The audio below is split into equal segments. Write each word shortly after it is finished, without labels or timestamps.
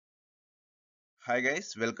Hi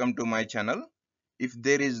guys, welcome to my channel. If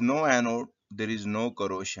there is no anode, there is no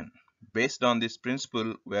corrosion. Based on this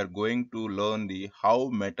principle, we are going to learn the how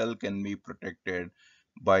metal can be protected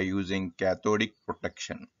by using cathodic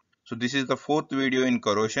protection. So this is the fourth video in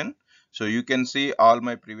corrosion. So you can see all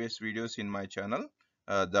my previous videos in my channel.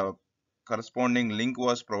 The corresponding link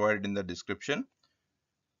was provided in the description.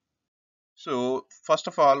 So first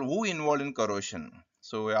of all, who involved in corrosion?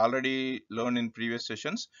 So we already learned in previous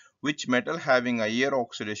sessions which metal having higher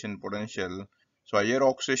oxidation potential. So higher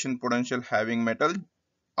oxidation potential having metal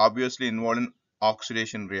obviously involved in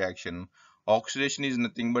oxidation reaction. Oxidation is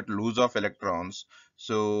nothing but lose of electrons.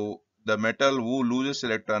 So the metal who loses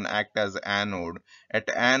electron act as anode. At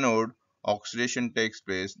anode, oxidation takes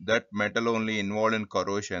place. That metal only involved in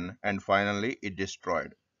corrosion and finally it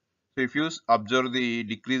destroyed. So if you observe the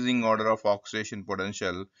decreasing order of oxidation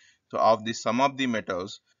potential, so of the sum of the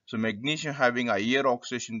metals, so magnesium having higher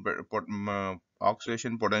oxidation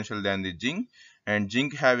potential than the zinc, and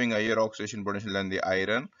zinc having higher oxidation potential than the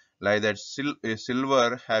iron, like that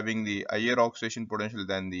silver having the higher oxidation potential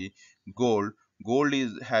than the gold. Gold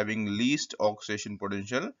is having least oxidation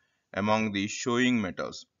potential among the showing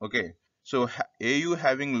metals. Okay. So Au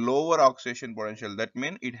having lower oxidation potential, that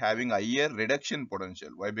means it having higher reduction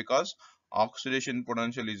potential. Why? Because oxidation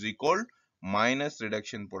potential is equal minus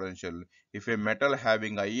reduction potential. If a metal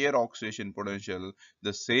having higher oxidation potential,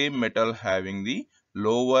 the same metal having the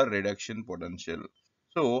lower reduction potential.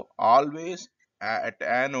 So always at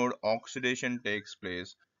anode oxidation takes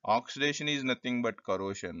place. Oxidation is nothing but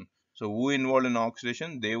corrosion. So who involved in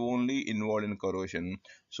oxidation? They only involved in corrosion.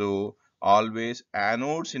 So always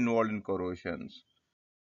anodes involved in corrosions.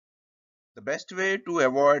 The best way to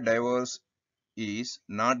avoid divorce is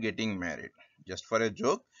not getting married. Just for a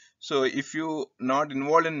joke. So if you not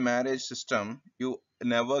involved in marriage system, you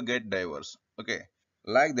never get divorce. Okay.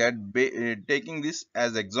 Like that, taking this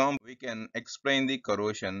as example, we can explain the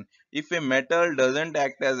corrosion. If a metal doesn't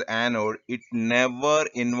act as anode, it never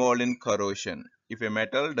involved in corrosion. If a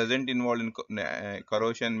metal doesn't involve in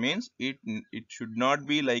corrosion means it should not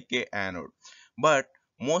be like a anode. But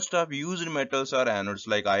most of used metals are anodes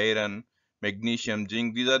like iron, magnesium,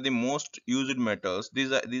 zinc. These are the most used metals.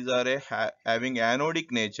 These are having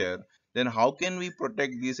anodic nature. Then how can we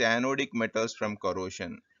protect these anodic metals from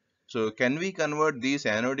corrosion? So can we convert these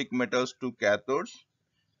anodic metals to cathodes?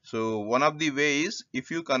 So one of the ways, if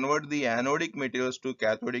you convert the anodic materials to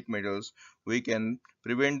cathodic metals, we can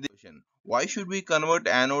prevent the corrosion. Why should we convert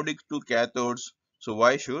anodic to cathodes? So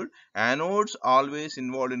why should anodes always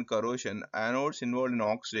involved in corrosion, anodes involved in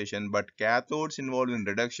oxidation, but cathodes involved in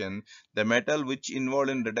reduction? The metal which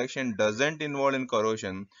involved in reduction doesn't involve in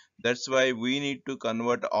corrosion. That's why we need to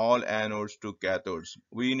convert all anodes to cathodes.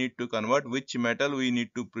 We need to convert which metal we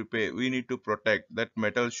need to prepare. We need to protect that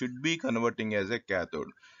metal should be converting as a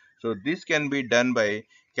cathode. So this can be done by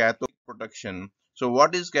cathodic protection. So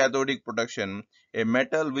what is cathodic protection? A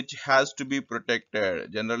metal which has to be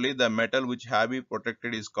protected. Generally the metal which have be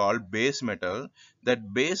protected is called base metal.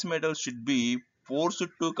 That base metal should be forced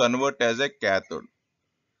to convert as a cathode.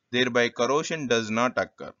 Thereby corrosion does not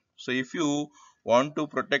occur. So if you want to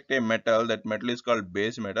protect a metal, that metal is called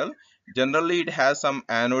base metal. Generally it has some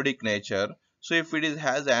anodic nature. So if it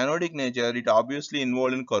has anodic nature, it obviously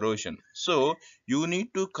involved in corrosion. So you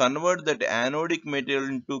need to convert that anodic metal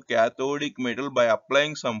into cathodic metal by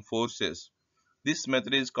applying some forces. This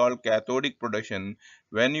method is called cathodic protection.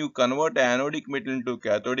 When you convert anodic metal into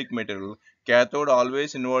cathodic metal, cathode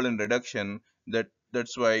always involved in reduction.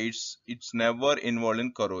 That's why it's never involved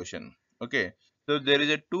in corrosion. Okay. So there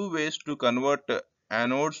is a two ways to convert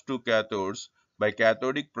anodes to cathodes by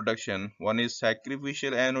cathodic protection. One is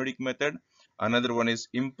sacrificial anodic method. Another one is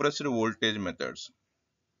impressed voltage methods.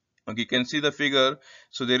 Okay, you can see the figure.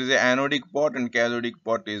 So there is a anodic part and cathodic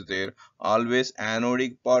part is there. Always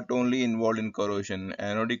anodic part only involved in corrosion,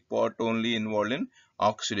 anodic part only involved in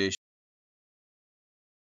oxidation.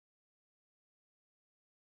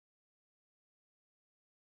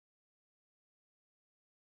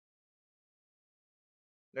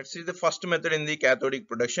 Let's see the first method in the cathodic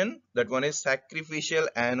protection. That one is sacrificial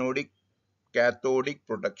anodic cathodic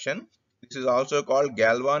protection. This is also called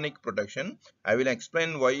galvanic protection. I will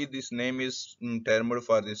explain why this name is termed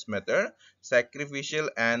for this method. Sacrificial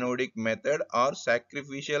anodic method or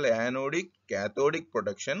sacrificial anodic cathodic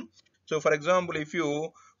protection. So for example, if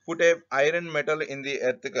you put a iron metal in the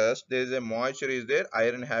earth crust, there is a moisture is there,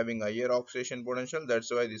 iron having higher oxidation potential.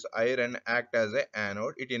 That's why this iron act as a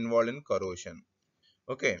anode. It involved in corrosion.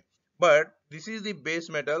 Okay. but this is the base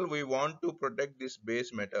metal. We want to protect this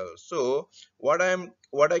base metal. So what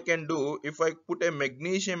I can do, if I put a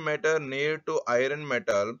magnesium metal near to iron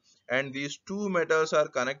metal, and these two metals are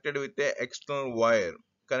connected with a external wire,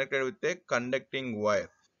 connected with a conducting wire.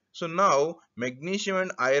 So now magnesium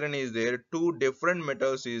and iron is there, two different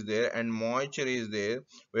metals is there, and moisture is there.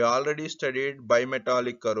 We already studied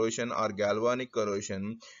bimetallic corrosion or galvanic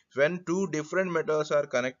corrosion. When two different metals are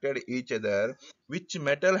connected each other, which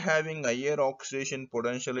metal having higher oxidation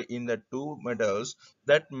potential in the two metals,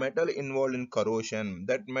 that metal involved in corrosion,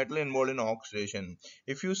 that metal involved in oxidation.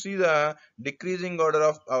 If you see the decreasing order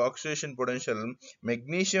of oxidation potential,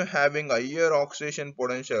 magnesium having higher oxidation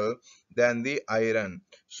potential than the iron.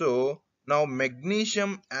 So now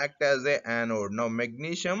magnesium act as a anode. Now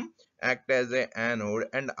magnesium act as a anode,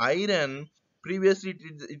 and iron previously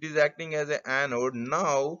it is acting as a anode.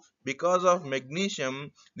 Now because of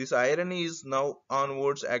magnesium, this iron is now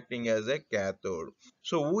onwards acting as a cathode.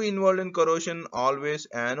 So who involved in corrosion? Always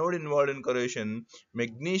anode involved in corrosion.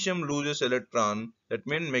 Magnesium loses electron. That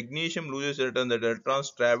means magnesium loses electron. That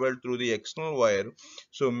electrons travel through the external wire.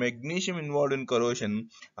 So magnesium involved in corrosion.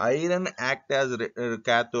 Iron act as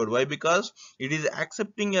cathode. Why? Because it is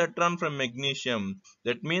accepting electron from magnesium.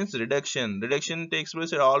 That means reduction. Reduction takes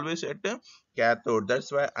place always at a cathode.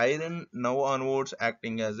 That's why iron now onwards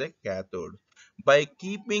acting as a cathode. By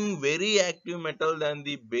keeping very active metal than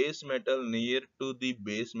the base metal near to the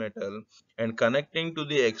base metal and connecting to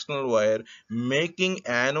the external wire, making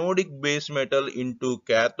anodic base metal into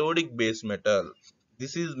cathodic base metal.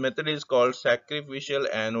 This is method is called sacrificial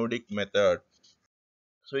anodic method.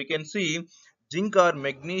 So you can see zinc or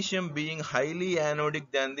magnesium being highly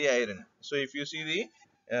anodic than the iron. So if you see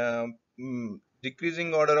the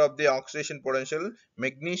decreasing order of the oxidation potential,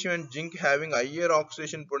 magnesium and zinc having higher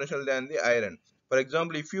oxidation potential than the iron. For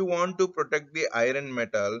example, if you want to protect the iron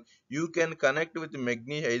metal, you can connect with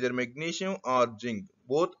magnesium, either magnesium or zinc.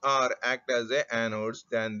 Both are act as a anodes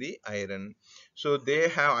than the iron. So they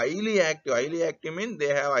have highly active. Highly active means they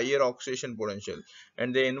have higher oxidation potential,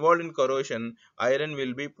 and they involved in corrosion. Iron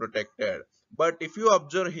will be protected. But if you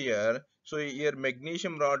observe here, so here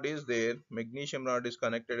magnesium rod is there. Magnesium rod is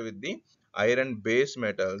connected with the iron base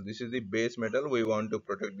metal. This is the base metal. We want to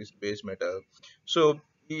protect this base metal. So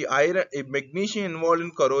the iron, if magnesium involved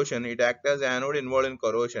in corrosion, it acts as anode involved in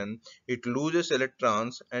corrosion. It loses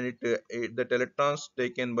electrons, and that electrons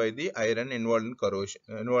taken by the iron involved in corrosion,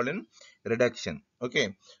 involved in reduction.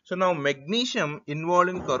 Okay. So now magnesium involved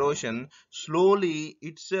in corrosion, slowly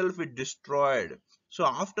itself it destroyed. So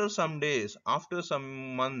after some days, after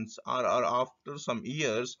some months, or after some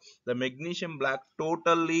years, the magnesium black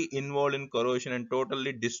totally involved in corrosion and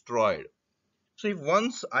totally destroyed. So if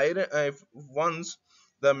once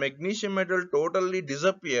the magnesium metal totally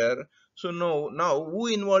disappear, so now who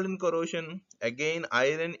involved in corrosion? Again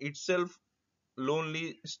iron itself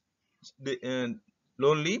lonely uh,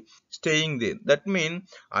 lonely staying there. That means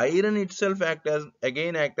iron itself act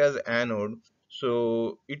as anode.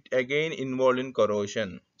 So it again involved in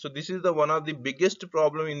corrosion. So this is the one of the biggest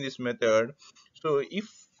problem in this method. So if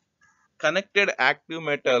connected active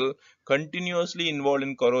metal continuously involved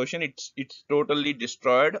in corrosion, it's totally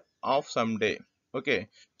destroyed of someday. Okay,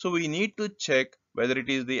 so we need to check whether it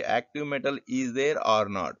is the active metal is there or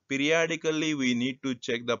not. Periodically we need to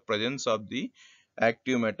check the presence of the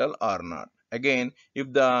active metal or not. Again,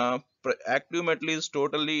 if the active metal is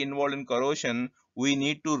totally involved in corrosion, we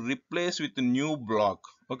need to replace with a new block.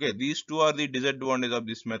 Okay, these two are the disadvantages of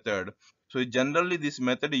this method. So generally this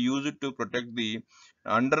method is used to protect the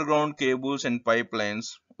underground cables and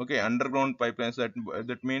pipelines. Okay, underground pipelines,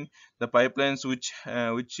 that mean the pipelines which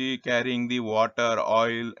carrying the water,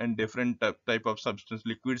 oil, and different type of substance,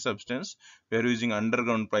 liquid substance. We are using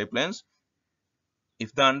underground pipelines.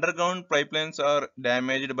 If the underground pipelines are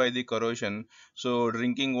damaged by the corrosion, so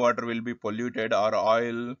drinking water will be polluted, or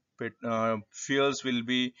fuels will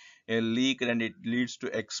be leaked, and it leads to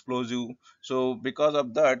explosive. So because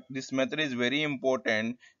of that, this method is very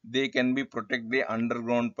important. They can be protect the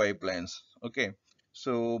underground pipelines. Okay,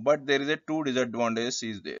 so but there is a two disadvantages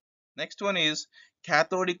is there. Next one is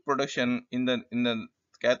cathodic production. In the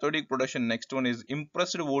cathodic production, next one is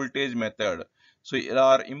impressed voltage method. So here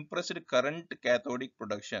are impressed current cathodic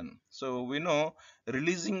production. So we know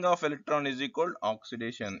releasing of electron is equal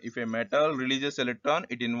oxidation. If a metal releases electron,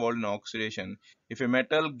 it involved in oxidation. If a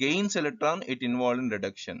metal gains electron, it involved in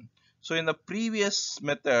reduction. So in the previous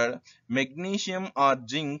method, magnesium or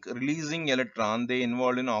zinc releasing electron, they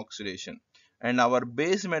involved in oxidation. And our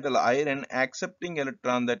base metal iron accepting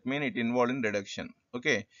electron, that means it involved in reduction.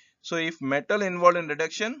 Okay. So if metal involved in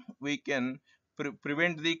reduction, we can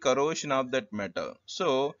prevent the corrosion of that metal.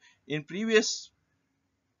 So In previous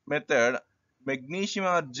method, magnesium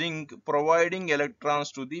or zinc providing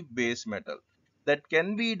electrons to the base metal. That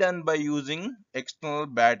can be done by using external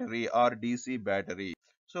battery or DC battery.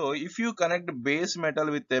 So if you connect base metal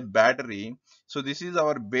with a battery, so this is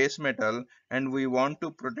our base metal and we want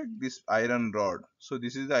to protect this iron rod. So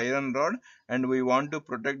this is the iron rod and we want to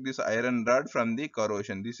protect this iron rod from the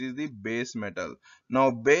corrosion. This is the base metal.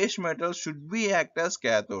 Now base metal should be act as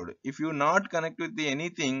cathode. If you not connect with the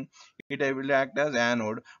anything, it will act as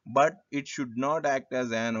anode, but it should not act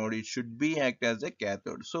as anode, it should be act as a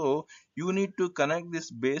cathode. So you need to connect this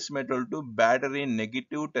base metal to battery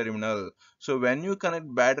negative terminal. So when you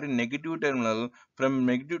connect battery negative terminal, from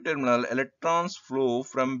negative terminal electrons flow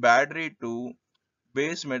from battery to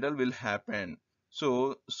base metal will happen.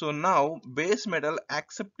 So now base metal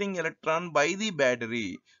accepting electron by the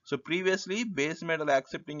battery. So previously base metal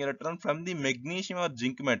accepting electron from the magnesium or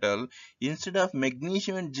zinc metal. Instead of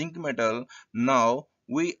magnesium and zinc metal, now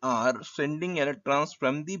we are sending electrons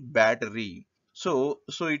from the battery. So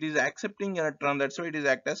it is accepting electron, that's why it is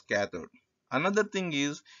act as cathode. Another thing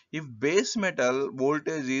is, if base metal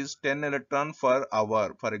voltage is 10 electron per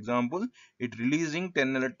hour, for example, it releasing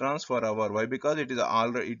 10 electrons per hour. Why? Because it is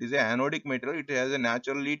already, it is a anodic material, it has a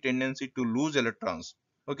naturally tendency to lose electrons.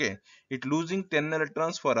 Okay, it losing 10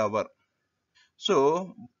 electrons per hour.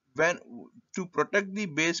 So when, to protect the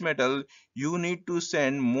base metal, you need to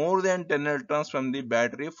send more than 10 electrons from the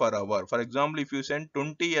battery per hour. For example, if you send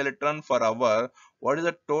 20 electron per hour, what is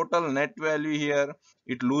the total net value here?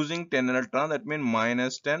 It losing 10 electron, that means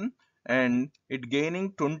minus 10, and it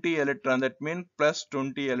gaining 20 electron, that means plus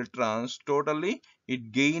 20 electrons. Totally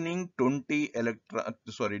it gaining 20 electron,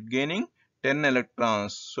 sorry, it gaining 10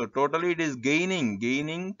 electrons. So totally it is gaining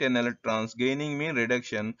 10 electrons. Gaining mean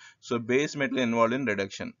reduction. So base metal involved in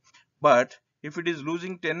reduction. But if it is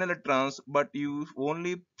losing 10 electrons, but you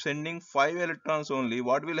only sending 5 electrons only,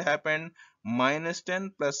 what will happen? Minus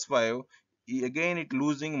 10 plus 5. Again it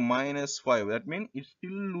losing minus 5. That means it's still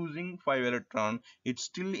losing 5 electron. It's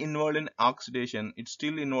still involved in oxidation. It's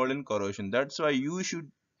still involved in corrosion. That's why you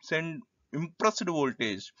should send impressed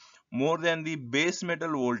voltage more than the base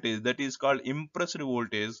metal voltage, that is called impressed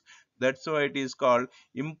voltage. That's why it is called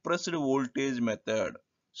impressed voltage method.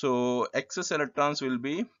 So excess electrons will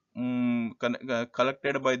be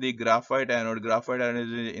collected by the graphite anode. Graphite anode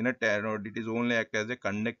is an inert anode, it is only act as a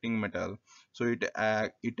conducting metal. So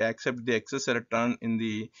it accepts the excess electron in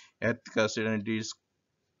the earth crust and it is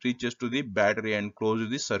reaches to the battery and closes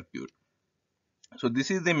the circuit. So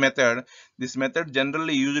this is the method. This method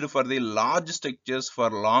generally used for the large structures for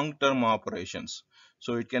long-term operations.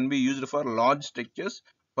 So it can be used for large structures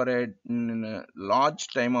for a large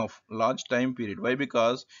time period. Why?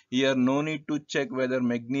 Because here no need to check whether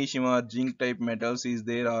magnesium or zinc type metals is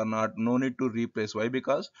there or not. No need to replace. Why?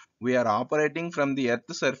 Because we are operating from the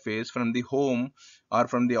earth surface, from the home or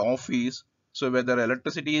from the office. So whether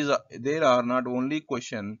electricity is there or not, only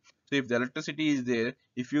question. So if the electricity is there,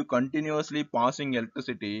 if you continuously passing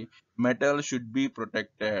electricity, metal should be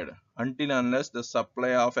protected until unless the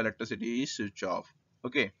supply of electricity is switched off.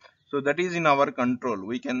 Okay, so that is in our control.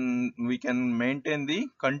 We can maintain the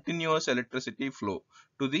continuous electricity flow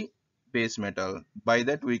to the base metal. By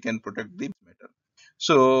that we can protect the metal.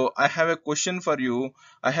 So I have a question for you.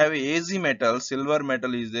 I have a AZ metal, silver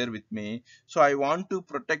metal is there with me. So I want to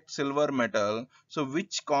protect silver metal. So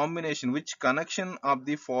which combination, which connection of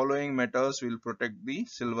the following metals will protect the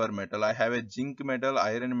silver metal? I have a zinc metal,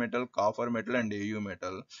 iron metal, copper metal and Au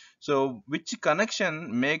metal. So which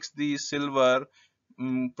connection makes the silver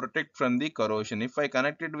protect from the corrosion? If I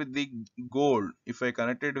connected with the gold,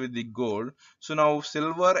 so now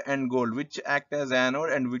silver and gold, which act as anode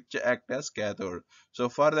and which act as cathode? So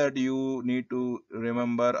for that you need to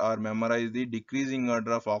remember or memorize the decreasing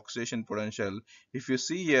order of oxidation potential. If you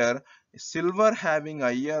see here, silver having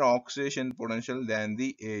higher oxidation potential than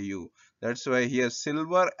the Au. That's why here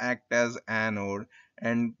silver act as anode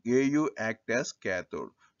and Au act as cathode.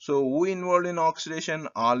 So who involved in oxidation?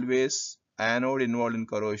 Always anode involved in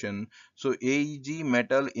corrosion. So Ag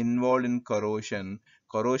metal involved in corrosion.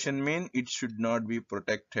 Corrosion means it should not be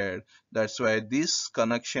protected. That's why this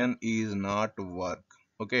connection is not work.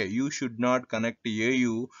 Okay, you should not connect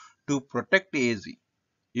Au to protect Az.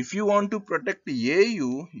 If you want to protect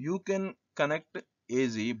Au, you can connect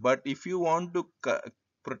Az, but if you want to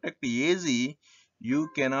protect Az, you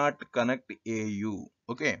cannot connect Au.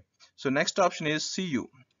 Okay, so next option is Cu,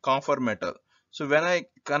 copper metal. So when I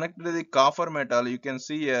connect to the copper metal, you can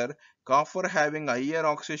see here copper having higher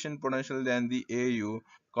oxidation potential than the Au.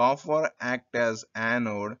 Copper act as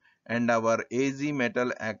anode and our Az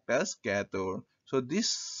metal act as cathode. So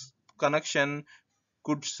this connection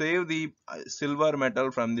could save the silver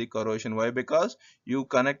metal from the corrosion. Why? Because you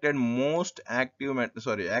connected most active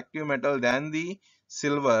metal than the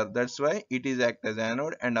silver. That's why it is act as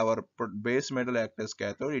anode, and our base metal act as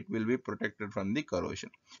cathode. It will be protected from the corrosion.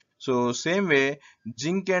 So same way,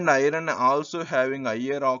 zinc and iron also having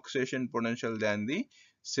higher oxidation potential than the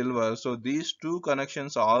silver. So these two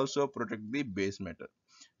connections also protect the base metal.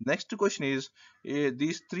 Next question is,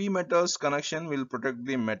 these three metals connection will protect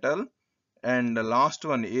the metal, and the last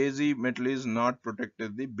one, Az metal is not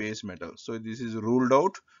protected the base metal. So this is ruled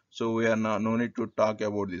out. So we are no need to talk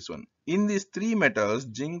about this one. In these three metals,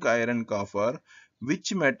 zinc, iron, copper,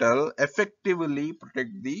 which metal effectively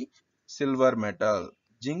protect the silver metal?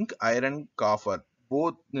 Zinc, iron, copper.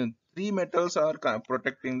 Both three metals are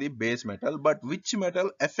protecting the base metal, but which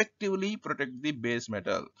metal effectively protect the base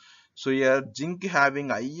metal? So here zinc having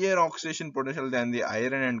higher oxidation potential than the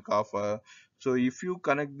iron and copper. So if you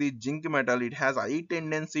connect the zinc metal, it has high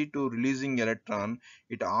tendency to releasing electron.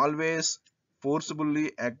 It always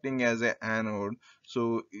forcibly acting as an anode.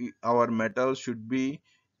 So our metal should be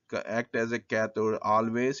act as a cathode.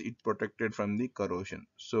 Always it protected from the corrosion.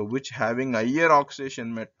 So which having higher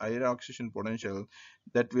oxidation potential,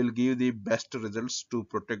 that will give the best results to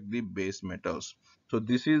protect the base metals. So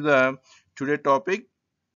this is the today topic,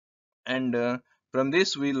 and from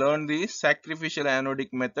this we learn the sacrificial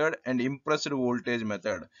anodic method and impressed voltage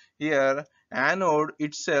method. Here anode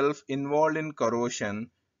itself involved in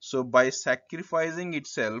corrosion, so by sacrificing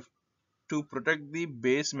itself to protect the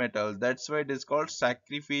base metal, that's why it is called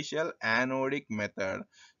sacrificial anodic method.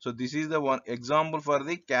 So this is the one example for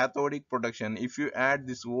the cathodic protection. If you add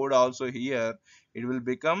this word also here, it will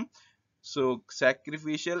become so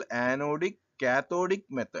sacrificial anodic cathodic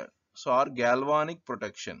method, so or galvanic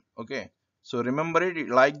protection. Okay, so remember it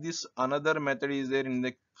like this. Another method is there in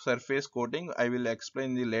the surface coating. I will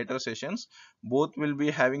explain in the later sessions. Both will be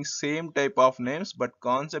having same type of names, but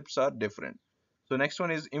concepts are different. So next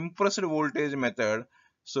one is impressed voltage method.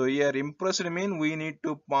 So here impressed mean we need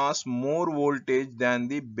to pass more voltage than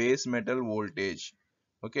the base metal voltage.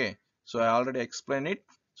 Okay, so I already explained it.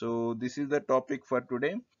 So this is the topic for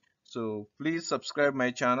today. So please subscribe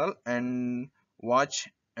my channel and watch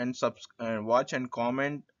watch and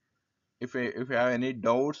comment if you have any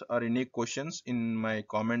doubts or any questions in my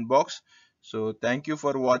comment box. So thank you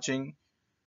for watching.